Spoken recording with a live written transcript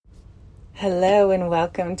Hello and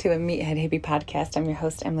welcome to a Meathead Hippie podcast. I'm your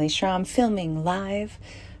host, Emily Schramm, filming live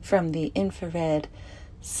from the infrared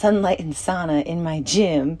sunlight and sauna in my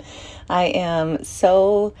gym. I am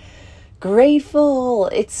so grateful.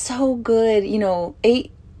 It's so good.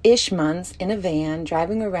 8-ish months in a van,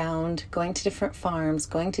 driving around, going to different farms,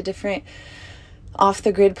 going to different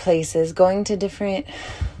off-the-grid places, going to different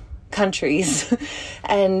countries.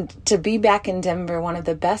 And to be back in Denver, one of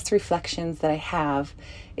the best reflections that I have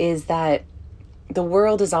is that the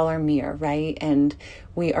world is all our mirror, right? And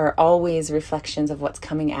we are always reflections of what's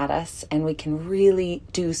coming at us. And we can really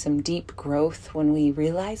do some deep growth when we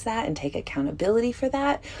realize that and take accountability for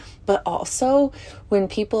that. But also when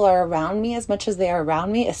people are around me as much as they are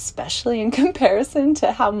around me, especially in comparison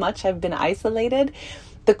to how much I've been isolated,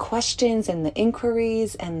 the questions and the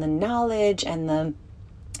inquiries and the knowledge and the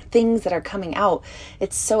things that are coming out,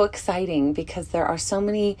 it's so exciting because there are so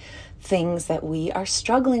many things that we are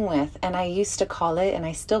struggling with. And I used to call it, and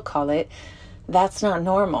I still call it, that's not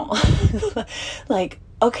normal. Like,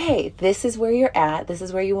 okay, this is where you're at, this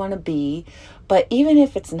is where you want to be. But even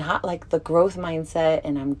if it's not like the growth mindset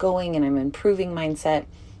and I'm going and I'm improving mindset,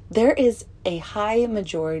 there is a high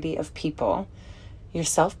majority of people,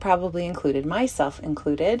 yourself probably included, myself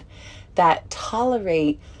included, that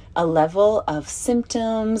tolerate a level of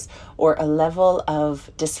symptoms or a level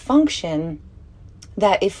of dysfunction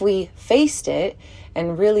that if we faced it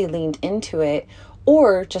and really leaned into it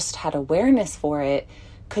or just had awareness for it,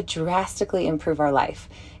 could drastically improve our life.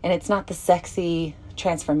 And it's not the sexy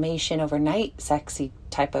transformation overnight, sexy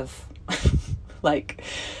type of like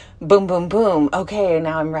boom, boom, boom. Okay,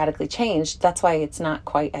 now I'm radically changed. That's why it's not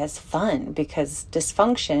quite as fun, because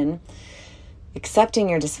dysfunction, accepting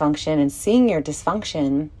your dysfunction and seeing your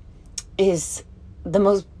dysfunction is the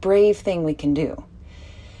most brave thing we can do.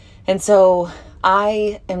 And so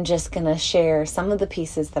I am just going to share some of the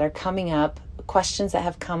pieces that are coming up, questions that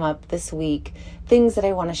have come up this week, things that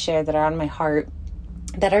I want to share that are on my heart,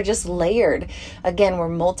 that are just layered. Again, we're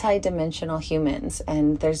multidimensional humans,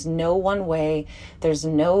 and there's no one way, there's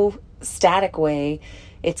no static way.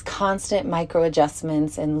 It's constant micro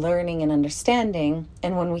adjustments and learning and understanding.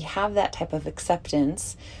 And when we have that type of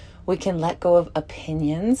acceptance, we can let go of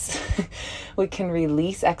opinions, we can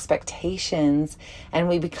release expectations, and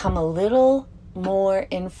we become a little more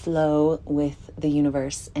in flow with the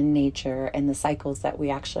universe and nature and the cycles that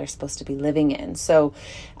we actually are supposed to be living in. So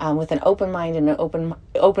with an open mind and an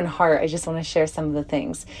open heart, I just want to share some of the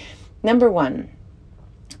things. Number one,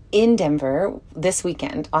 in Denver this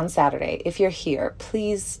weekend on Saturday, if you're here,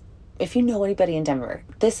 please, if you know anybody in Denver,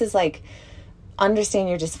 this is like Understand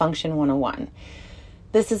Your Dysfunction 101.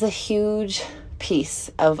 This is a huge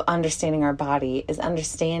piece of understanding our body, is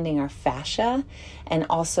understanding our fascia and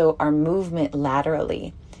also our movement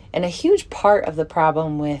laterally. And a huge part of the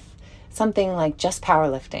problem with something like just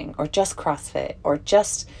powerlifting or just CrossFit or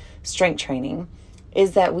just strength training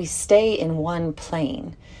is that we stay in one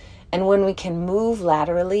plane. And when we can move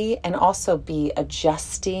laterally and also be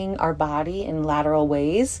adjusting our body in lateral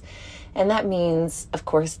ways, and that means, of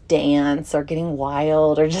course, dance or getting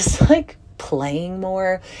wild or just like playing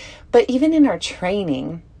more. But even in our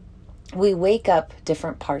training, we wake up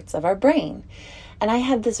different parts of our brain. And I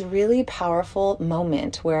had this really powerful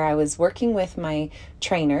moment where I was working with my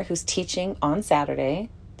trainer who's teaching on Saturday,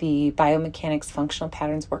 the Biomechanics Functional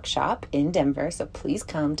Patterns Workshop in Denver. So please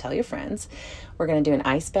come, tell your friends. We're going to do an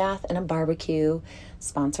ice bath and a barbecue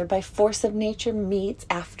sponsored by Force of Nature Meats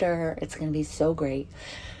after. It's going to be so great.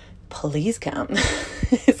 Please come.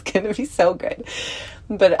 It's going to be so good.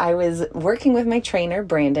 But I was working with my trainer,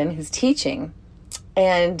 Brandon, who's teaching.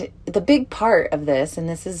 And the big part of this, and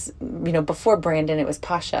this is, before Brandon, it was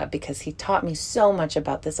Pasha, because he taught me so much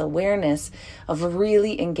about this awareness of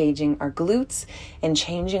really engaging our glutes and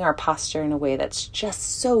changing our posture in a way that's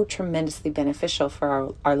just so tremendously beneficial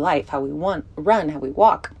for our life, how we run, how we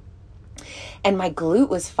walk. And my glute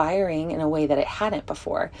was firing in a way that it hadn't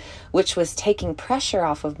before, which was taking pressure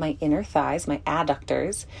off of my inner thighs, my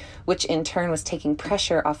adductors, which in turn was taking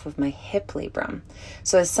pressure off of my hip labrum.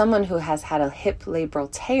 So as someone who has had a hip labral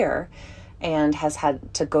tear and has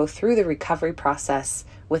had to go through the recovery process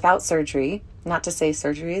without surgery, not to say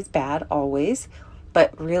surgery is bad always,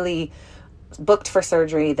 but really booked for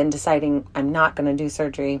surgery, then deciding I'm not going to do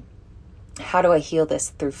surgery. How do I heal this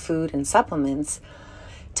through food and supplements?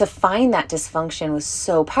 To find that dysfunction was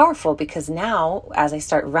so powerful, because now as I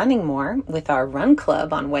start running more with our run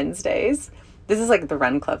club on Wednesdays, this is like the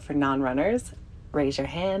run club for non-runners. Raise your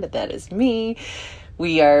hand. That is me.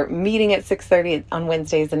 We are meeting at 6:30 on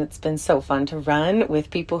Wednesdays, and it's been so fun to run with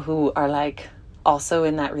people who are like also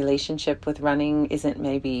in that relationship with running isn't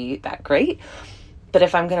maybe that great. But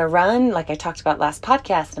if I'm going to run, like I talked about last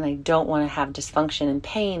podcast, and I don't want to have dysfunction and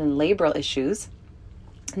pain and labral issues,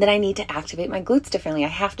 then I need to activate my glutes differently. I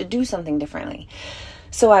have to do something differently.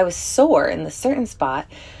 So I was sore in this certain spot.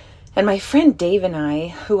 And my friend Dave and I,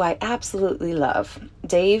 who I absolutely love,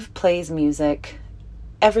 Dave plays music,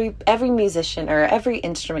 every musician or every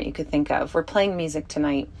instrument you could think of. We're playing music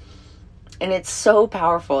tonight. And it's so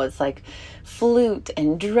powerful. It's like flute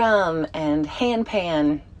and drum and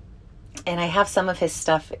handpan. And I have some of his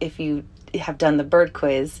stuff, if you have done the bird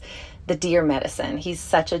quiz, the deer medicine. He's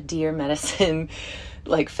such a deer medicine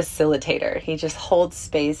like facilitator. He just holds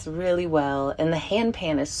space really well. And the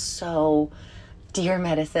handpan is so deer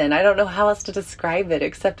medicine. I don't know how else to describe it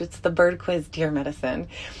except it's the bird quiz deer medicine.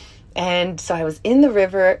 And so I was in the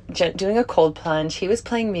river doing a cold plunge. He was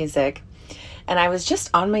playing music. And I was just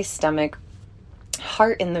on my stomach,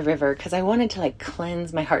 heart in the river, because I wanted to like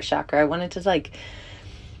cleanse my heart chakra. I wanted to like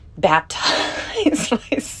baptize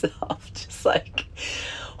myself, just like,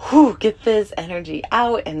 get this energy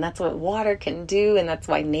out. And that's what water can do. And that's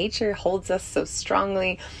why nature holds us so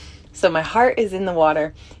strongly. So my heart is in the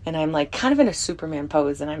water and I'm like kind of in a Superman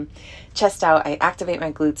pose, and I'm chest out. I activate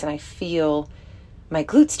my glutes and I feel my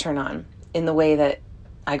glutes turn on in the way that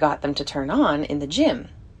I got them to turn on in the gym.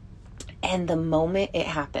 And the moment it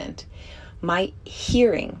happened, my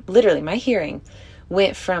hearing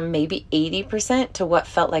went from maybe 80% to what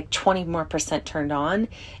felt like 20% more turned on.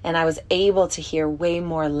 And I was able to hear way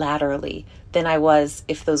more laterally than I was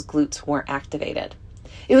if those glutes weren't activated.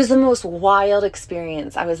 It was the most wild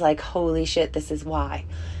experience. I was like, holy shit, this is why.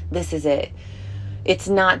 This is it. It's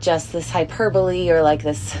not just this hyperbole or like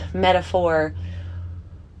this metaphor.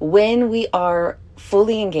 When we are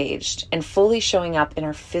fully engaged and fully showing up in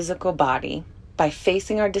our physical body by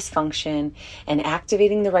facing our dysfunction and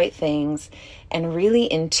activating the right things and really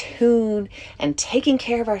in tune and taking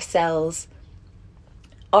care of ourselves,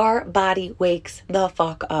 our body wakes the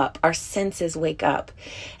fuck up. Our senses wake up.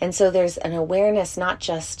 And so there's an awareness, not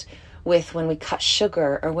just with when we cut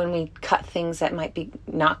sugar or when we cut things that might be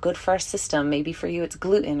not good for our system. Maybe for you it's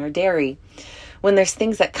gluten or dairy. When there's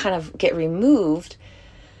things that kind of get removed,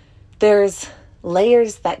 there's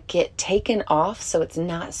layers that get taken off so it's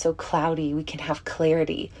not so cloudy. We can have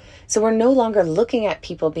clarity. So we're no longer looking at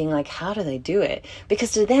people being like, how do they do it?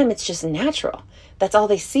 Because to them, it's just natural. That's all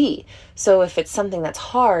they see. So if it's something that's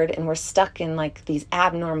hard and we're stuck in like these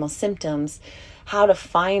abnormal symptoms, how to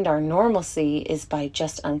find our normalcy is by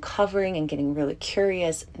just uncovering and getting really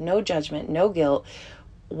curious, no judgment, no guilt,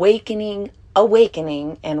 awakening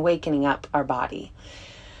and wakening up our body.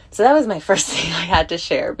 So that was my first thing I had to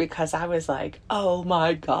share, because I was like, oh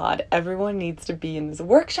my God, everyone needs to be in this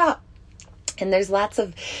workshop. And there's lots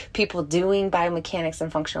of people doing biomechanics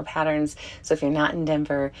and functional patterns. So if you're not in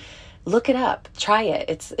Denver, look it up, try it.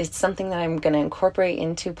 It's something that I'm going to incorporate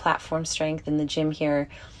into Platform Strength in the gym here,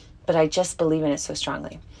 but I just believe in it so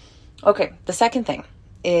strongly. Okay, the second thing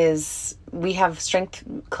is we have strength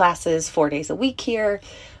classes 4 days a week here.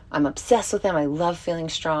 I'm obsessed with them. I love feeling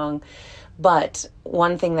strong. But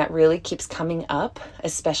one thing that really keeps coming up,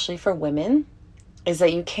 especially for women, is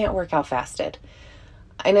that you can't work out fasted.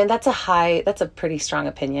 I know that's a pretty strong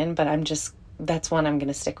opinion, but that's one I'm going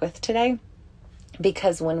to stick with today.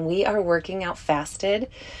 Because when we are working out fasted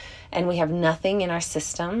and we have nothing in our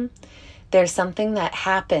system, there's something that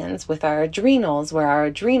happens with our adrenals where our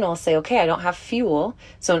adrenals say, okay, I don't have fuel.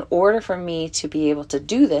 So in order for me to be able to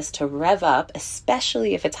do this, to rev up,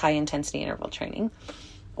 especially if it's high intensity interval training,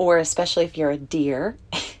 or especially if you're a deer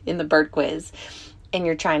in the bird quiz and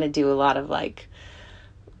you're trying to do a lot of like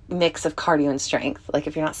mix of cardio and strength, like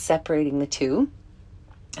if you're not separating the two,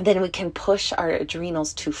 then we can push our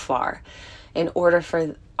adrenals too far. In order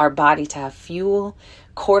for our body to have fuel,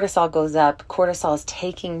 cortisol goes up. Cortisol is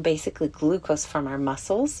taking basically glucose from our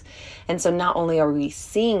muscles. And so not only are we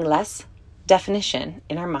seeing less definition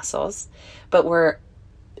in our muscles, but we're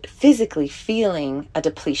physically feeling a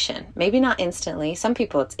depletion. Maybe not instantly. Some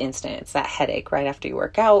people it's instant. It's that headache right after you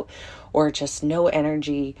work out, or just no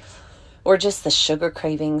energy, or just the sugar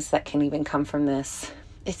cravings that can even come from this.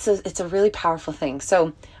 It's a really powerful thing.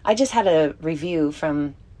 So I just had a review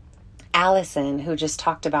from Allison, who just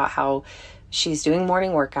talked about how she's doing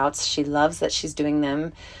morning workouts. She loves that she's doing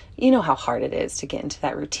them. You know how hard it is to get into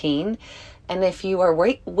that routine. And if you are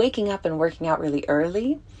waking up and working out really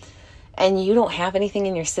early and you don't have anything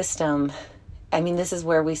in your system, I mean, this is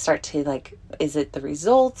where we start to like, is it the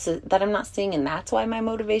results that I'm not seeing? And that's why my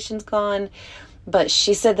motivation's gone. But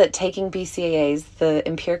she said that taking BCAAs, the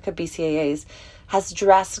Empirica BCAAs, has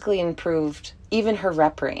drastically improved even her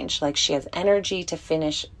rep range. Like she has energy to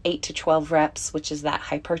finish 8 to 12 reps, which is that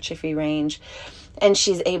hypertrophy range. And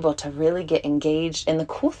she's able to really get engaged. And the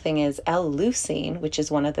cool thing is L-leucine, which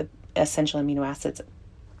is one of the essential amino acids,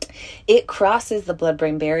 it crosses the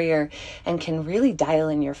blood-brain barrier and can really dial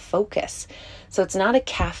in your focus. So it's not a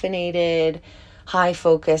caffeinated, high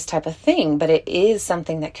focus type of thing, but it is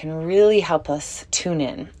something that can really help us tune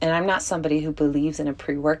in. And I'm not somebody who believes in a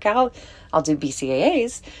pre-workout. I'll do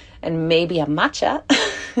BCAAs and maybe a matcha,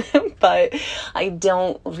 but I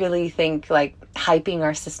don't really think like hyping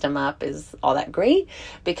our system up is all that great,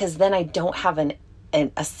 because then I don't have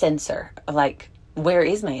a sensor of like, where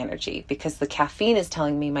is my energy? Because the caffeine is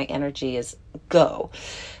telling me my energy is go.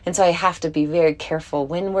 And so I have to be very careful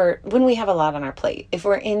when we have a lot on our plate. If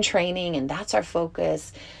we're in training and that's our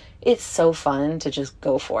focus, it's so fun to just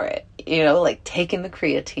go for it, like taking the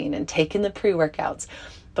creatine and taking the pre-workouts.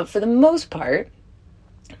 But for the most part,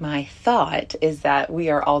 my thought is that we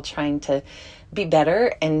are all trying to be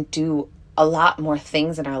better and do a lot more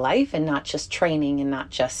things in our life, and not just training and not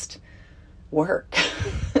just work.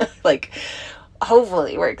 Like,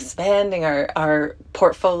 hopefully we're expanding our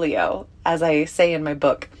portfolio, as I say in my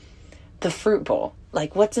book, the fruit bowl.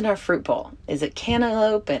 Like, what's in our fruit bowl? Is it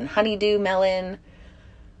cantaloupe and honeydew melon?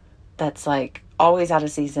 That's like always out of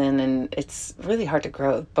season, and it's really hard to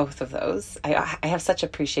grow both of those. I have such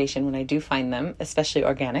appreciation when I do find them, especially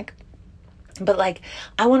organic. But like,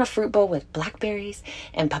 I want a fruit bowl with blackberries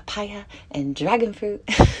and papaya and dragon fruit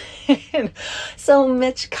and so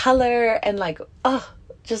much color, and like,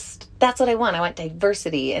 just that's what I want. I want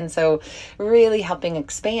diversity. And so really helping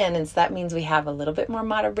expand. And so that means we have a little bit more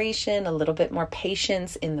moderation, a little bit more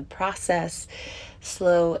patience in the process,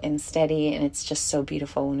 slow and steady. And it's just so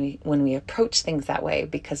beautiful when we approach things that way,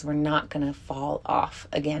 because we're not going to fall off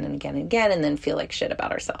again and again and again and then feel like shit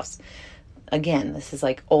about ourselves. Again, this is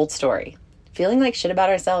like old story. Feeling like shit about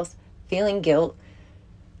ourselves, feeling guilt,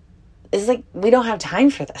 is like, we don't have time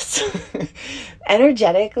for this.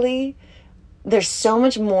 Energetically, there's so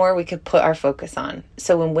much more we could put our focus on.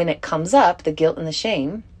 So when it comes up, the guilt and the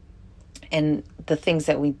shame and the things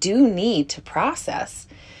that we do need to process,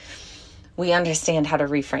 we understand how to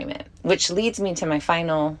reframe it, which leads me to my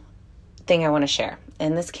final thing I want to share.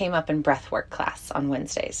 And this came up in breathwork class on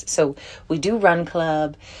Wednesdays. So we do run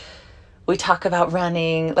club. We talk about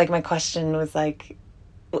running. Like, my question was like,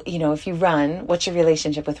 if you run, what's your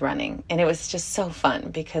relationship with running? And it was just so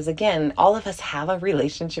fun, because again, all of us have a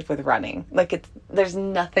relationship with running. Like, there's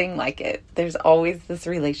nothing like it. There's always this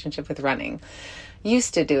relationship with running.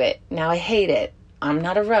 Used to do it. Now I hate it. I'm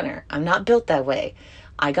not a runner. I'm not built that way.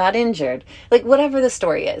 I got injured. Like, whatever the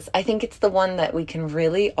story is, I think it's the one that we can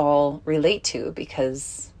really all relate to,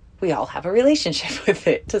 because we all have a relationship with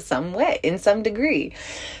it to some way, in some degree.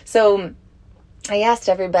 So I asked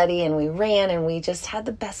everybody, and we ran, and we just had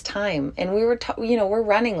the best time. And we were, we're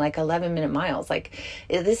running like 11-minute miles. Like,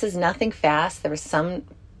 this is nothing fast. There were some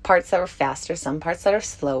parts that were faster, some parts that are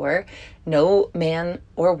slower. No man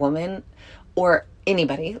or woman or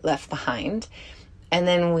anybody left behind. And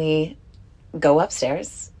then we go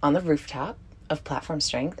upstairs on the rooftop of Platform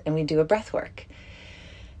Strength, and we do a breath work.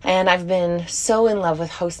 And I've been so in love with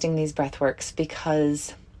hosting these breath works,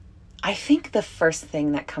 because I think the first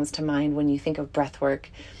thing that comes to mind when you think of breath work,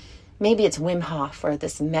 maybe it's Wim Hof or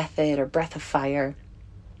this method or breath of fire.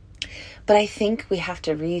 But I think we have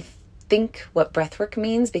to rethink what breath work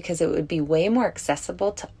means, because it would be way more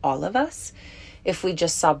accessible to all of us if we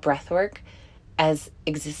just saw breath work as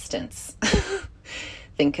existence.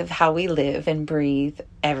 Think of how we live and breathe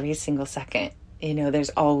every single second. There's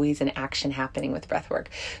always an action happening with breath work.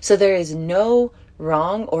 So there is no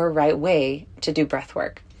wrong or right way to do breath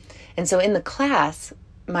work. And so in the class,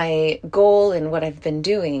 my goal and what I've been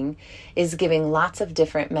doing is giving lots of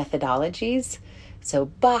different methodologies. So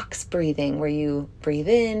box breathing, where you breathe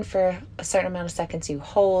in for a certain amount of seconds, you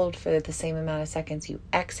hold for the same amount of seconds, you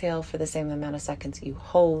exhale for the same amount of seconds, you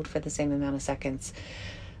hold for the same amount of seconds.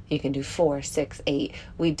 You can do 4, 6, 8.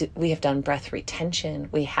 We have done breath retention.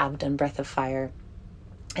 We have done breath of fire.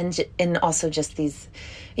 And also just these,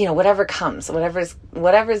 whatever comes,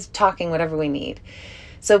 whatever's talking, whatever we need.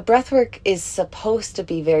 So breathwork is supposed to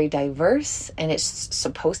be very diverse, and it's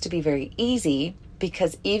supposed to be very easy,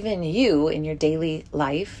 because even you in your daily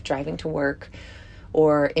life, driving to work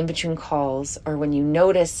or in between calls, or when you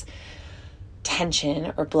notice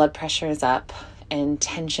tension or blood pressure is up and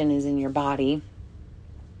tension is in your body,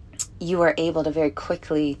 you are able to very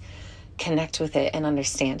quickly connect with it and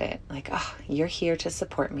understand it. Like, you're here to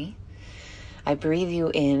support me. I breathe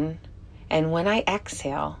you in. And when I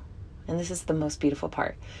exhale, and this is the most beautiful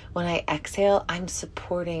part, when I exhale, I'm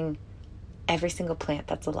supporting every single plant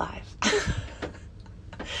that's alive.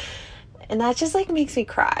 And that just like makes me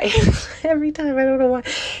cry every time. I don't know why.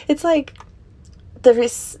 It's like,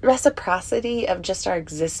 the reciprocity of just our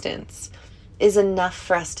existence is enough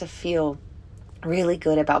for us to feel really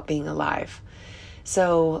good about being alive.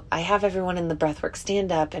 So I have everyone in the breathwork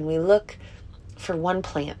stand up and we look for one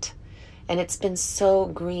plant. And it's been so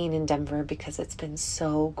green in Denver because it's been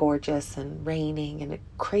so gorgeous and raining and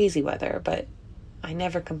crazy weather. But I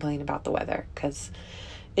never complain about the weather because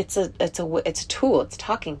it's a tool. It's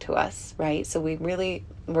talking to us, right? So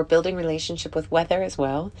we're building relationship with weather as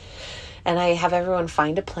well. And I have everyone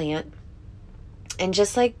find a plant and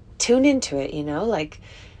just like tune into it, like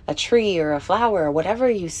a tree or a flower or whatever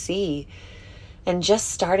you see. And just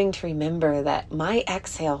starting to remember that my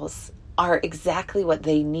exhales are exactly what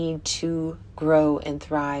they need to grow and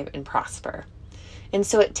thrive and prosper. And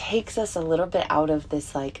so it takes us a little bit out of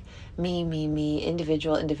this like me,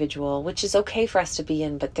 individual, which is okay for us to be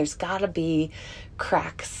in, but there's got to be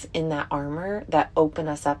cracks in that armor that open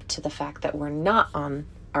us up to the fact that we're not on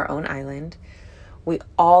our own island. We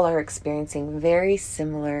all are experiencing very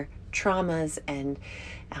similar traumas, and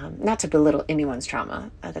not to belittle anyone's trauma,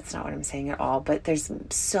 that's not what I'm saying at all, but there's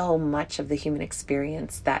so much of the human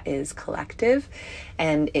experience that is collective,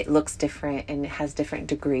 and it looks different and it has different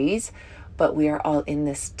degrees, but we are all in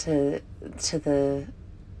this to the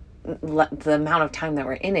amount of time that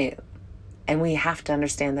we're in it. And we have to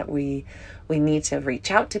understand that we need to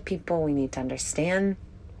reach out to people. We need to understand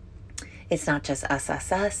it's not just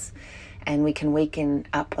us, and we can waken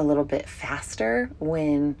up a little bit faster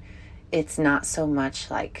when it's not so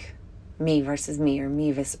much like me versus me or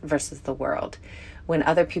me versus the world. When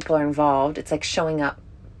other people are involved, it's like showing up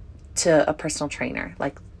to a personal trainer.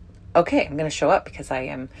 Like, okay, I'm going to show up because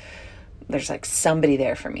there's like somebody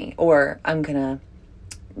there for me. Or I'm going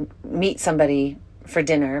to meet somebody for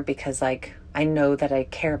dinner because like I know that I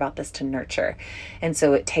care about this to nurture. And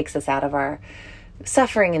so it takes us out of our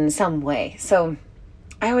suffering in some way. So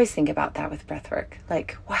I always think about that with breathwork.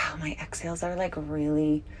 Like, wow, my exhales are like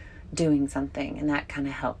really doing something, and that kind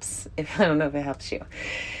of helps. I don't know if it helps you.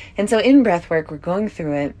 And so in breathwork, we're going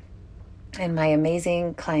through it, and my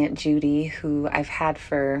amazing client Judy, who I've had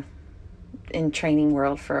in training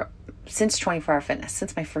world since 24 Hour Fitness,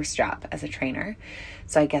 since my first job as a trainer.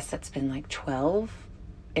 So I guess that's been like 12,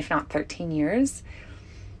 if not 13 years.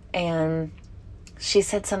 And she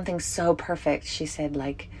said something so perfect. She said,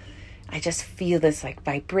 like, I just feel this like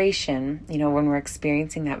vibration, when we're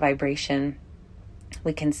experiencing that vibration,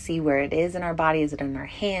 we can see where it is in our body. Is it in our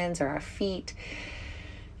hands or our feet?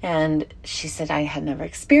 And she said, I had never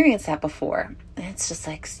experienced that before. And it's just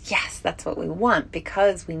like, yes, that's what we want,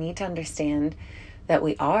 because we need to understand that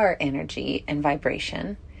we are energy and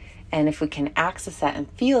vibration. And if we can access that and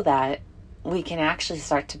feel that, we can actually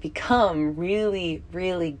start to become really,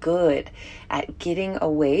 really good at getting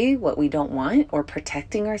away what we don't want, or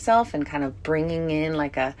protecting ourselves and kind of bringing in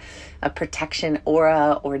like a protection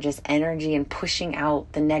aura or just energy and pushing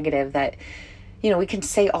out the negative that, we can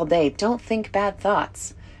say all day, don't think bad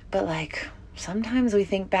thoughts, but like sometimes we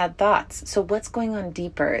think bad thoughts. So what's going on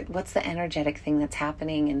deeper? What's the energetic thing that's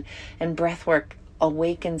happening? And breath work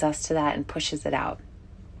awakens us to that and pushes it out.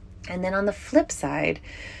 And then on the flip side,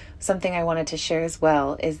 something I wanted to share as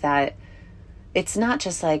well is that it's not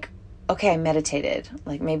just like, okay, I meditated.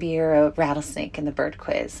 Like maybe you're a rattlesnake in the bird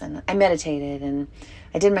quiz, and I meditated and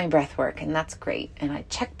I did my breath work, and that's great. And I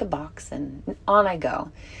checked the box and on I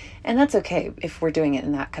go. And that's okay if we're doing it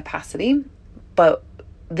in that capacity. But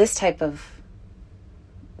this type of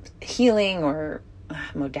healing or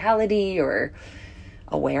modality or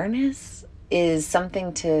awareness is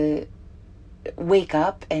something to wake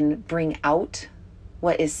up and bring out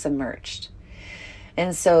what is submerged.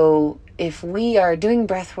 And so if we are doing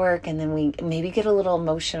breath work and then we maybe get a little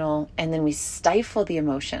emotional and then we stifle the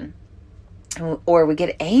emotion, or we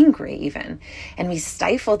get angry even and we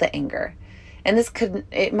stifle the anger, and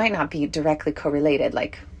it might not be directly correlated,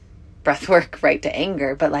 like breath work right to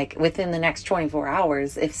anger, but like within the next 24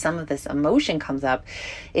 hours, if some of this emotion comes up,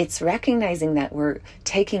 it's recognizing that we're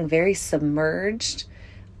taking very submerged,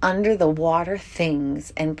 under the water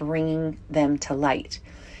things and bringing them to light.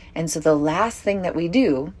 And so the last thing that we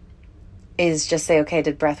do is just say, okay, I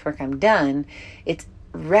did breath work, I'm done. It's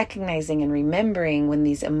recognizing and remembering when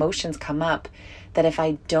these emotions come up that if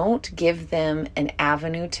I don't give them an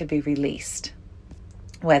avenue to be released,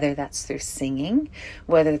 whether that's through singing,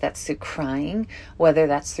 whether that's through crying, whether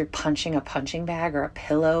that's through punching a punching bag or a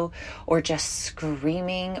pillow, or just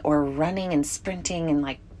screaming or running and sprinting and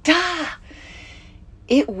like,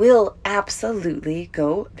 it will absolutely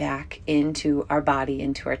go back into our body,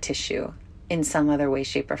 into our tissue in some other way,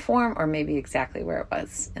 shape, or form, or maybe exactly where it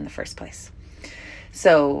was in the first place.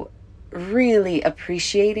 So really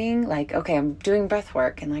appreciating, like, okay, I'm doing breath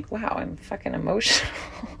work and like, wow, I'm fucking emotional.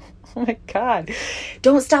 Oh my God.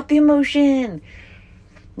 Don't stop the emotion.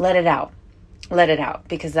 Let it out. Let it out,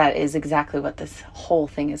 because that is exactly what this whole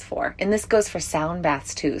thing is for. And this goes for sound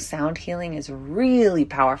baths too. Sound healing is really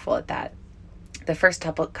powerful at that. The first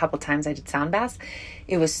couple times I did sound baths,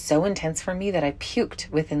 it was so intense for me that I puked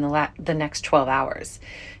within the next 12 hours.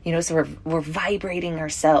 You know, so we're vibrating our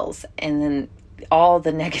cells, and then all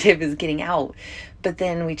the negative is getting out. But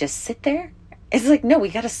then we just sit there. It's like, no, we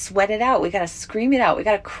got to sweat it out. We got to scream it out. We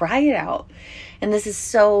got to cry it out. And this is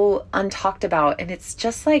so untalked about. And it's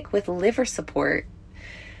just like with liver support,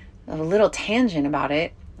 a little tangent about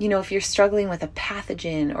it. You know, if you're struggling with a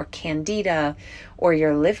pathogen or candida, or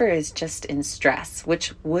your liver is just in stress,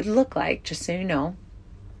 which would look like, just so you know,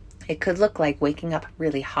 it could look like waking up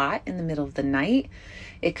really hot in the middle of the night.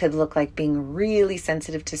 It could look like being really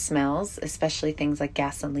sensitive to smells, especially things like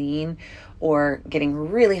gasoline, or getting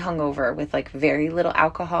really hungover with like very little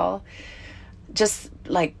alcohol. Just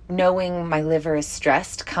like knowing my liver is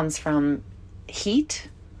stressed comes from heat,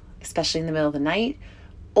 especially in the middle of the night,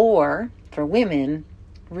 or for women,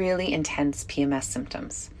 really intense PMS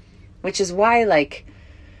symptoms, which is why like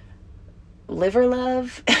liver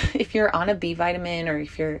love, if you're on a B vitamin, or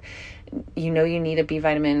if you need a B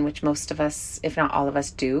vitamin, which most of us, if not all of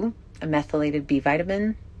us, do, a methylated B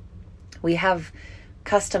vitamin, we have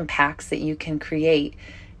custom packs that you can create.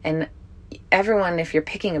 And everyone, if you're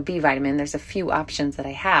picking a B vitamin, there's a few options that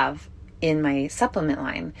I have in my supplement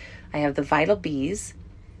line. I have the Vital Bs,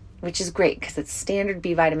 which is great because it's standard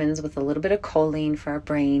B vitamins with a little bit of choline for our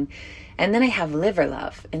brain. And then I have Liver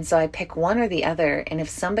Love. And so I pick one or the other. And if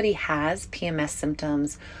somebody has PMS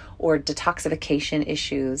symptoms or detoxification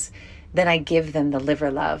issues, then I give them the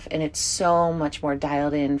Liver Love. And it's so much more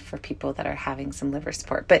dialed in for people that are having some liver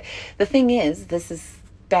support. But the thing is, this is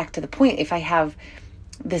back to the point. If I have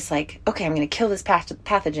this like, okay, I'm going to kill this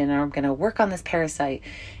pathogen, or I'm going to work on this parasite,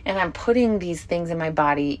 and I'm putting these things in my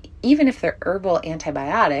body, even if they're herbal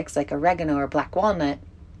antibiotics like oregano or black walnut,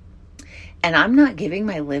 and I'm not giving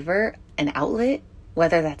my liver an outlet,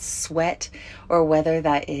 whether that's sweat or whether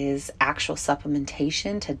that is actual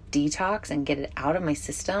supplementation to detox and get it out of my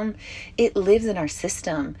system, it lives in our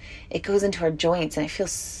system. It goes into our joints, and it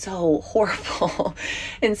feels so horrible.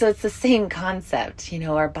 And so it's the same concept. You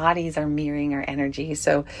know, our bodies are mirroring our energy.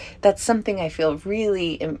 So that's something I feel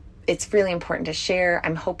it's really important to share.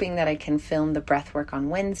 I'm hoping that I can film the breath work on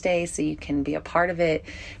Wednesday so you can be a part of it.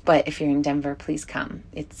 But if you're in Denver, please come.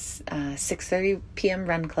 It's 6:30 p.m.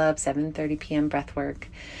 run club, 7:30 p.m. breath work.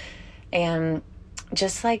 And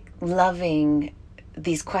just like loving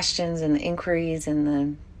these questions and the inquiries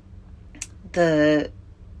and the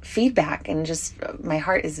feedback, and just my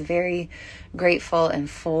heart is very grateful and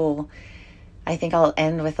full. I think I'll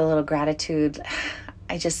end with a little gratitude.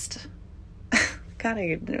 God,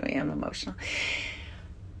 I am emotional.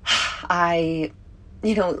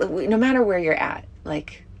 No matter where you're at,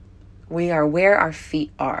 like, we are where our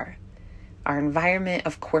feet are. Our environment,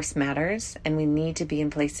 of course, matters, and we need to be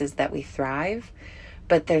in places that we thrive.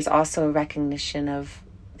 But there's also a recognition of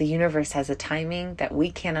the universe has a timing that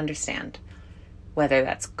we can't understand, whether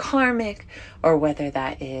that's karmic or whether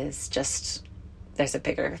that is just there's a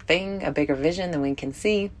bigger thing, a bigger vision than we can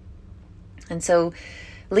see. And so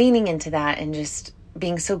leaning into that and just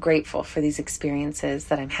being so grateful for these experiences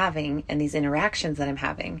that I'm having and these interactions that I'm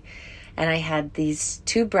having. And I had these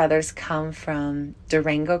two brothers come from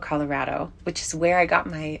Durango, Colorado, which is where I got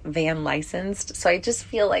my van licensed. So I just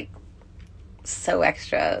feel like so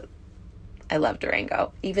extra. I love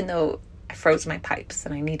Durango, even though I froze my pipes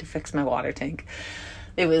and I need to fix my water tank.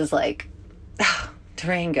 It was like,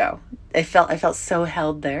 Durango. I felt so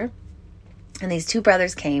held there. And these two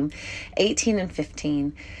brothers came, 18 and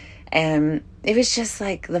 15, and it was just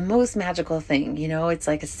like the most magical thing. You know, it's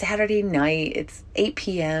like a Saturday night, it's 8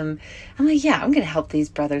 p.m. I'm like, yeah, I'm going to help these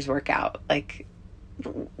brothers work out. Like,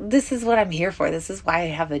 this is what I'm here for. This is why I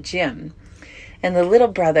have a gym. And the little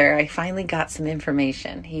brother, I finally got some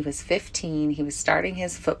information. He was 15. He was starting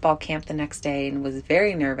his football camp the next day and was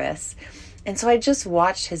very nervous. And so I just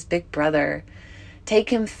watched his big brother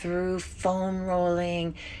take him through foam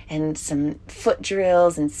rolling and some foot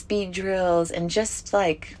drills and speed drills, and just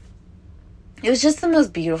like, it was just the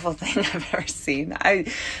most beautiful thing I've ever seen. I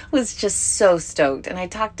was just so stoked. And I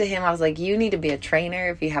talked to him. I was like, you need to be a trainer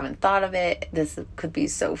if you haven't thought of it. This could be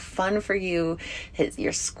so fun for you.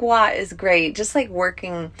 Your squat is great. Just like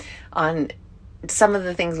working on some of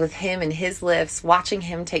the things with him and his lifts, watching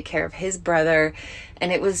him take care of his brother.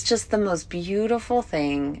 And it was just the most beautiful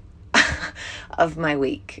thing of my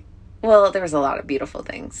week. Well, there was a lot of beautiful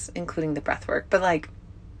things, including the breath work, but like,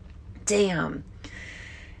 damn,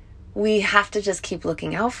 we have to just keep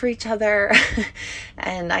looking out for each other.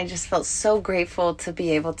 And I just felt so grateful to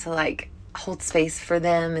be able to like hold space for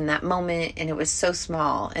them in that moment. And it was so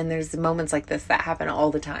small. And there's moments like this that happen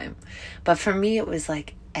all the time. But for me, it was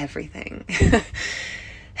like everything.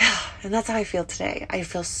 And that's how I feel today. I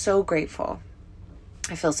feel so grateful.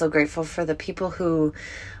 I feel so grateful for the people who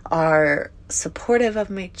are supportive of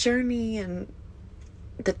my journey and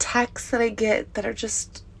the texts that I get that are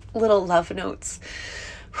just little love notes.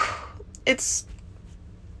 It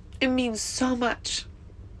means so much.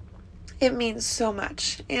 It means so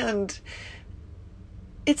much. And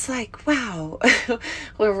it's like, wow,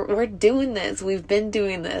 we're doing this. We've been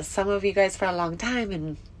doing this. Some of you guys for a long time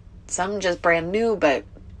and some just brand new, but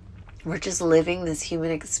we're just living this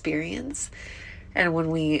human experience. And when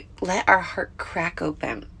we let our heart crack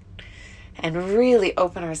open and really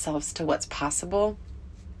open ourselves to what's possible,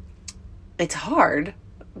 it's hard,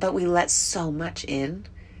 but we let so much in.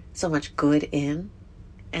 So much good in.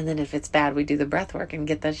 And then if it's bad, we do the breath work and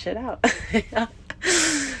get that shit out.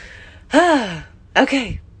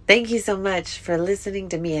 Okay. Thank you so much for listening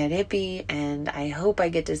to Meathead Hippie. And I hope I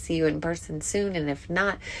get to see you in person soon. And if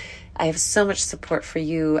not, I have so much support for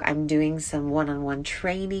you. I'm doing some one-on-one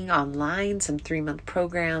training online, some 3-month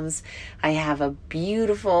programs. I have a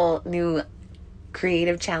beautiful new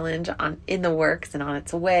creative challenge in the works and on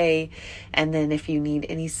its way. And then if you need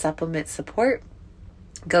any supplement support,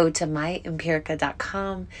 go to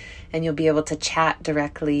myempirica.com and you'll be able to chat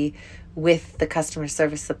directly with the customer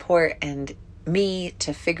service support and me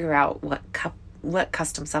to figure out what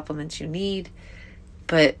custom supplements you need.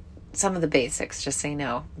 But some of the basics, just say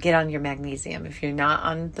no. Get on your magnesium. If you're not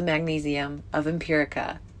on the magnesium of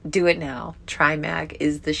Empirica, do it now. TriMag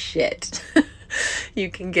is the shit.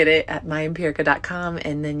 You can get it at myempirica.com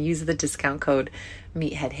and then use the discount code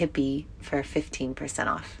Meathead Hippie for 15%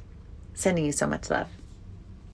 off. Sending you so much love.